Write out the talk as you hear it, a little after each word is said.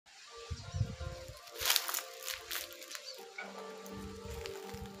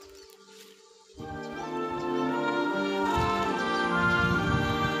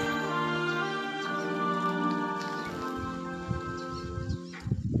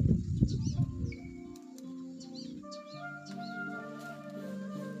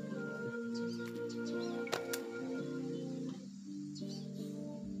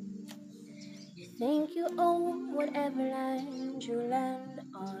own whatever land you land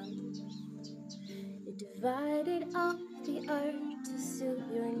on. You divided up the earth to suit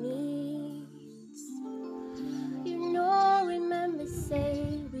your needs. You know, remember,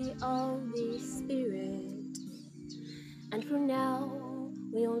 say we all be spirit. And for now,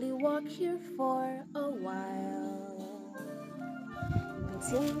 we only walk here for a while.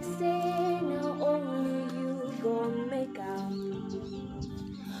 Continue to say now only you gon' make out.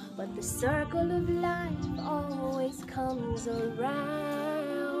 But the circle of life always comes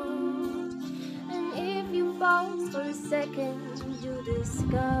around. And if you pause for a second, you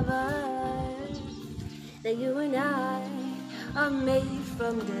discover that you and I are made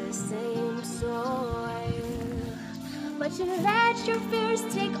from the same soil. But you let your fears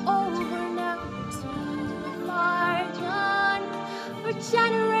take over now. Too far gone, for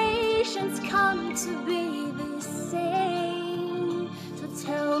generations come to be the same. So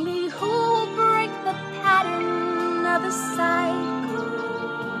tell me who will break the pattern of the cycle.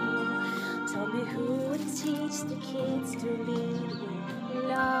 Tell me who would teach the kids to lead with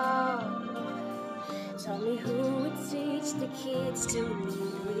love. Tell me who would teach the kids to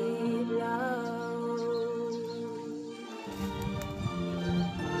lead with love.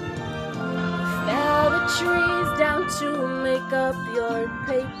 Fell the trees down to make up your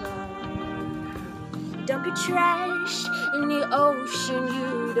paper. Dump your trash in the ocean,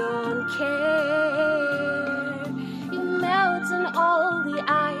 you don't care. You melt in all the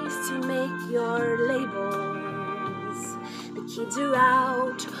ice to make your labels. The kids are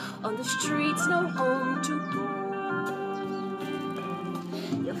out on the streets, no home to go.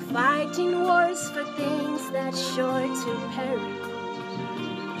 You're fighting wars for things that's sure to perish.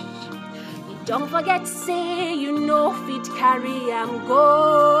 Don't forget to say you know fit carry am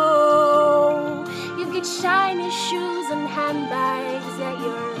go. You get shiny shoes and handbags that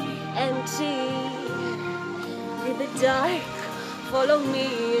you're empty. In the dark, follow me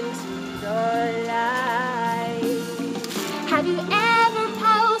into the light. Have you ever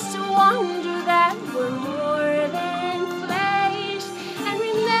paused to wonder that we're more than flesh? And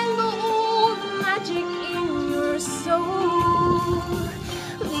remember all the magic in your soul.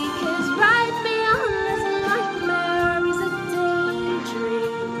 Because right beyond this nightmare is a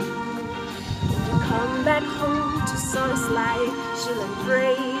daydream. If you come back home to source light, she'll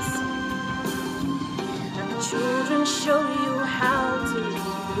embrace. And the children show you how to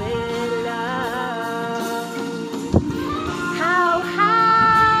live with love. How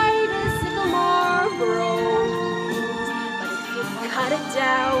high the sycamore grows, but if you cut it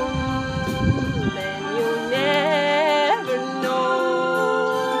down, then you'll never know.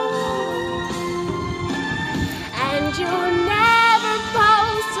 You'll never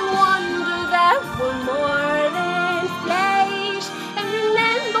pause to wonder that we're more than flesh. And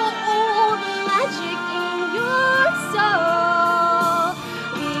remember all the magic in your soul.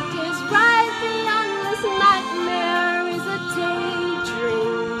 Because right beyond this nightmare is a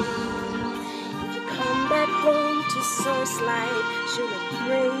daydream. If you come back home to source light, she'll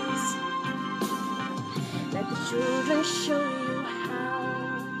embrace. Let the children show you how.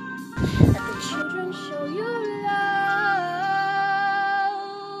 Let the children show you love.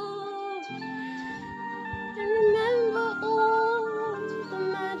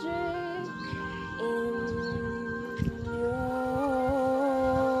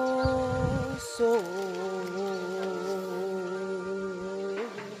 So